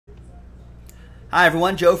Hi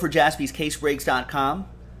everyone, Joe for JaspysCaseBreaks.com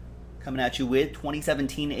coming at you with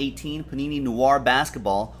 2017-18 Panini Noir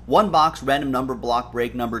Basketball, one box random number block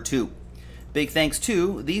break number 2. Big thanks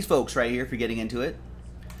to these folks right here for getting into it.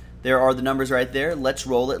 There are the numbers right there. Let's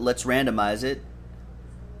roll it. Let's randomize it.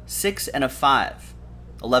 6 and a 5.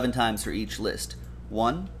 11 times for each list.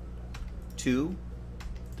 1, 2,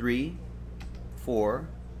 3, 4,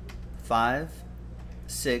 5,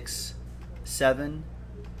 6, 7,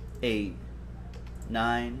 8,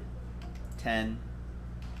 9, 10,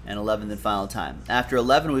 and 11 the final time. After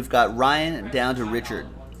 11, we've got Ryan down to Richard.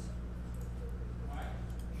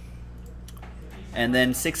 And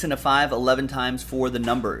then 6 and a 5, 11 times for the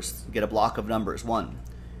numbers. You get a block of numbers. 1,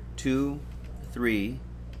 2, 3,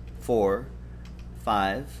 4,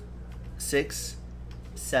 5, 6,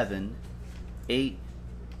 7, 8,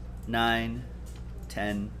 9,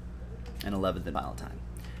 10, and 11 the final time.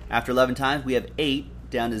 After 11 times, we have 8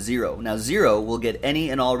 down to 0. Now 0 will get any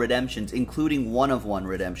and all redemptions, including 1-of-1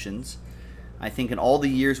 redemptions. I think in all the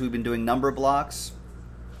years we've been doing number blocks,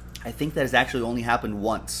 I think that has actually only happened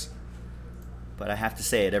once. But I have to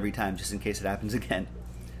say it every time just in case it happens again.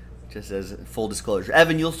 Just as full disclosure.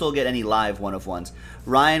 Evan, you'll still get any live 1-of-1s.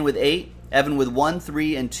 Ryan with 8, Evan with 1,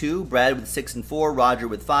 3, and 2, Brad with 6 and 4, Roger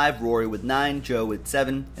with 5, Rory with 9, Joe with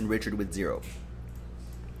 7, and Richard with 0.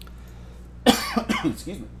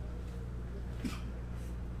 Excuse me.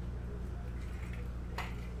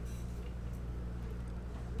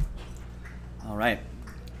 All right,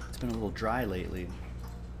 it's been a little dry lately.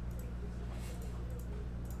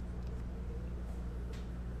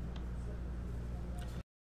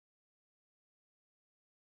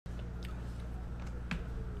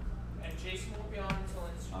 And Jason will be on until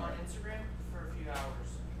on Instagram for a few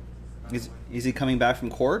hours. Is he coming back from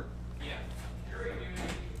court? Yeah. Jury duty.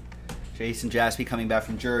 Jason Jaspy coming back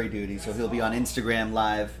from jury duty, so he'll be on Instagram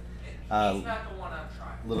live. He's not the one on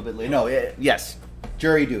trial. A little bit later. No, yes,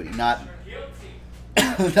 jury duty, not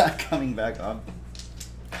not coming back on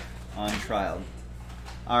trial.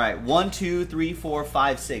 All right, 1, 2, 3, 4,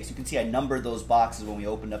 5, 6. You can see I numbered those boxes when we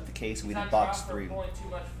opened up the case and we did box 3. Pulling too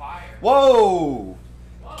much fire. Whoa!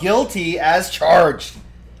 Guilty as charged.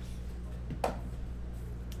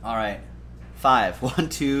 All right, 5. 1,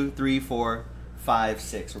 2, 3, 4, 5,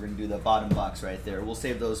 6. We're gonna do the bottom box right there. We'll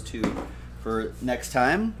save those 2 for next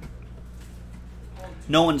time.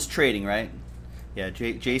 No one's trading, right? Yeah,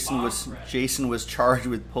 Jason was charged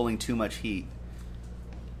with pulling too much heat.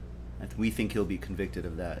 We think he'll be convicted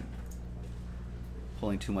of that.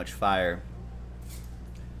 Pulling too much fire.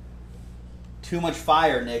 Too much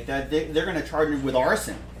fire, Nick. They're going to charge him with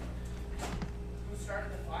arson. Who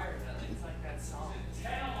started the fire? It's like that song.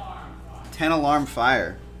 10 alarm fire. 10 alarm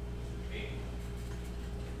fire.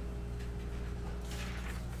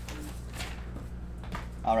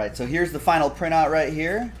 All right, so here's the final printout right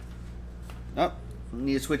here. Oh,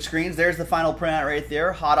 need to switch screens. There's the final printout right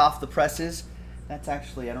there, hot off the presses. That's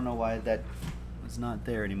actually, I don't know why that was not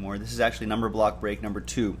there anymore. This is actually number block break number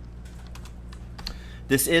 2.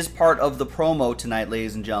 This is part of the promo tonight,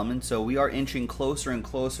 ladies and gentlemen, so we are inching closer and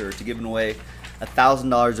closer to giving away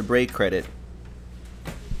 $1,000 of break credit.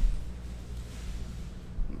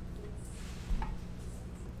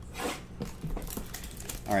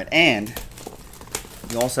 All right, and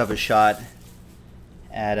we also have a shot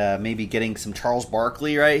at maybe getting some Charles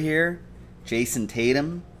Barkley right here. Jason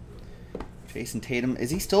Tatum. Jason Tatum. Is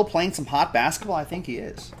he still playing some hot basketball? I think he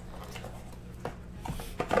is.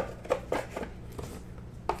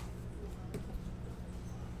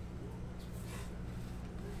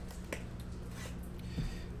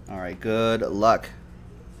 All right, good luck.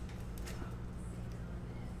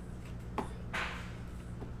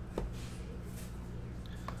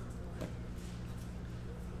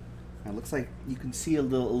 It looks like you can see a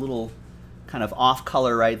little kind of off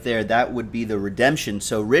color right there. That would be the redemption.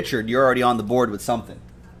 So Richard, you're already on the board with something.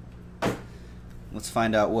 Let's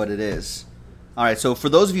find out what it is. All right, so for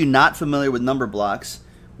those of you not familiar with number blocks,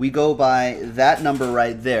 we go by that number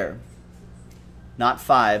right there. Not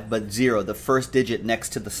 5, but 0, the first digit next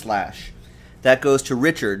to the slash. That goes to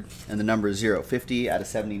Richard, and the number is 0, 50 out of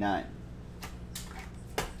 79.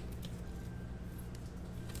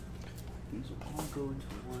 These will all go into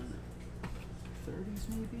 130s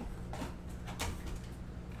maybe?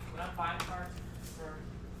 When I'm buying cards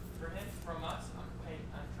for him from us,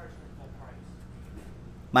 I'm charging him full price.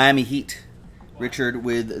 Miami Heat. Richard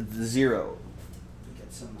with the 0.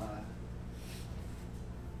 Get some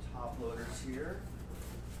top loaders here.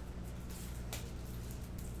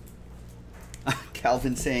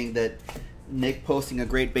 Calvin saying that Nick posting a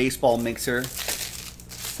great baseball mixer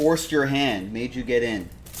forced your hand, made you get in.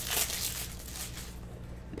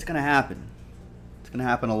 It's going to happen. going to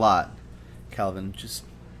happen a lot, Calvin. Just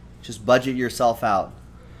budget yourself out.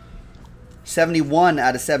 71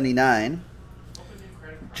 out of 79.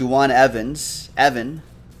 Juwan Evans. Evan.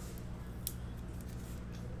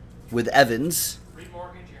 With Evans.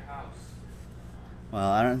 Remortgage your house. Well,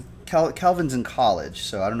 I don't. Calvin's in college,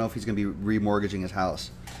 so I don't know if he's going to be remortgaging his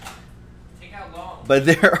house. Take out loans. But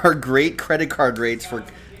there are great credit card rates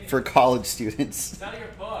for college students. Sell your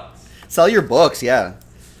books. Sell your books, yeah.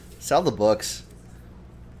 Sell the books.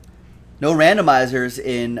 No randomizers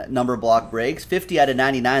in number block breaks. 50 out of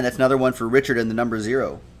 99. That's another one for Richard in the number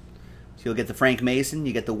 0. So you'll get the Frank Mason.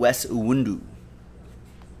 You get the Wes Uwundu.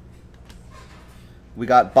 We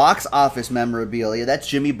got box office memorabilia. That's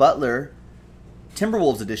Jimmy Butler,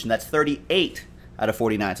 Timberwolves edition. That's 38 out of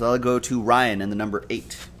 49. So that'll go to Ryan in the number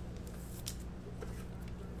 8.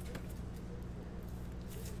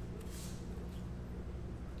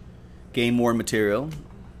 Game worn material.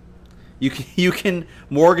 You can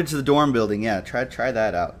mortgage the dorm building. Yeah, try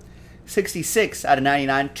that out. 66 out of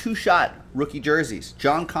 99. 2-shot rookie jerseys.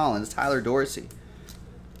 John Collins, Tyler Dorsey.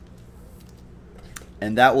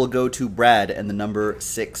 And that will go to Brad and the number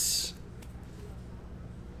 6.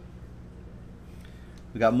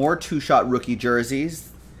 We got more 2-shot rookie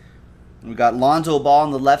jerseys. We got Lonzo Ball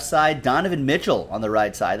on the left side, Donovan Mitchell on the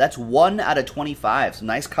right side. That's 1 out of 25. Some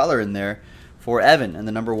nice color in there for Evan and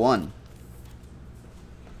the number 1.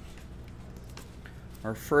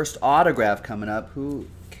 Our first autograph coming up. Who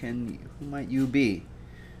might you be?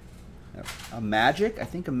 A Magic? I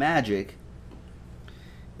think a Magic.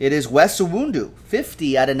 It is Wes Uwundu,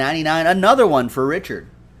 50 out of 99. Another one for Richard.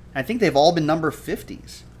 I think they've all been number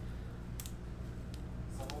 50s.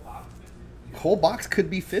 The whole box could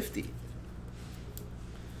be 50.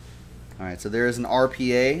 All right, so there is an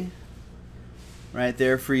RPA right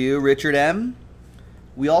there for you, Richard M.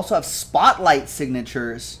 We also have Spotlight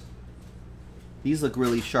signatures. These look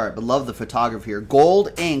really sharp, but love the photography here.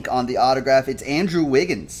 Gold ink on the autograph. It's Andrew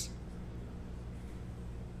Wiggins.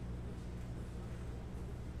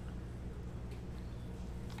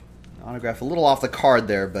 Autograph a little off the card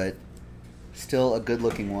there, but still a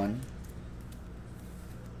good-looking one.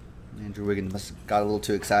 Andrew Wiggins must have got a little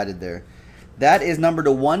too excited there. That is numbered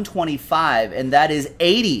to 125, and that is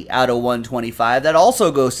 80 out of 125. That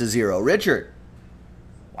also goes to 0. Richard.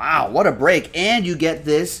 Wow, what a break. And you get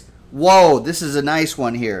this. Whoa, this is a nice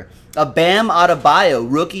one here. A Bam Adebayo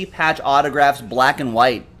rookie patch autographs, black and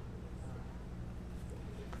white.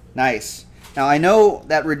 Nice. Now, I know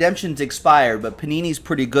that redemption's expired, but Panini's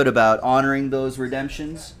pretty good about honoring those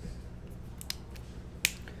redemptions.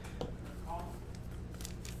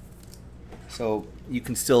 So you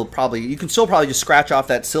can still probably just scratch off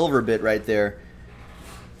that silver bit right there,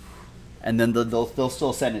 and then they'll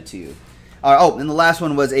still send it to you. Oh, and the last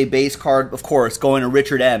one was a base card, of course, going to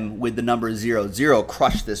Richard M with the number 0. 0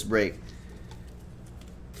 crushed this break.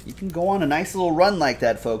 You can go on a nice little run like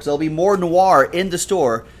that, folks. There'll be more Noir in the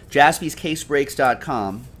store,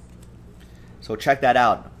 jaspyscasebreaks.com. So check that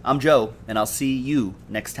out. I'm Joe, and I'll see you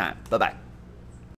next time. Bye-bye.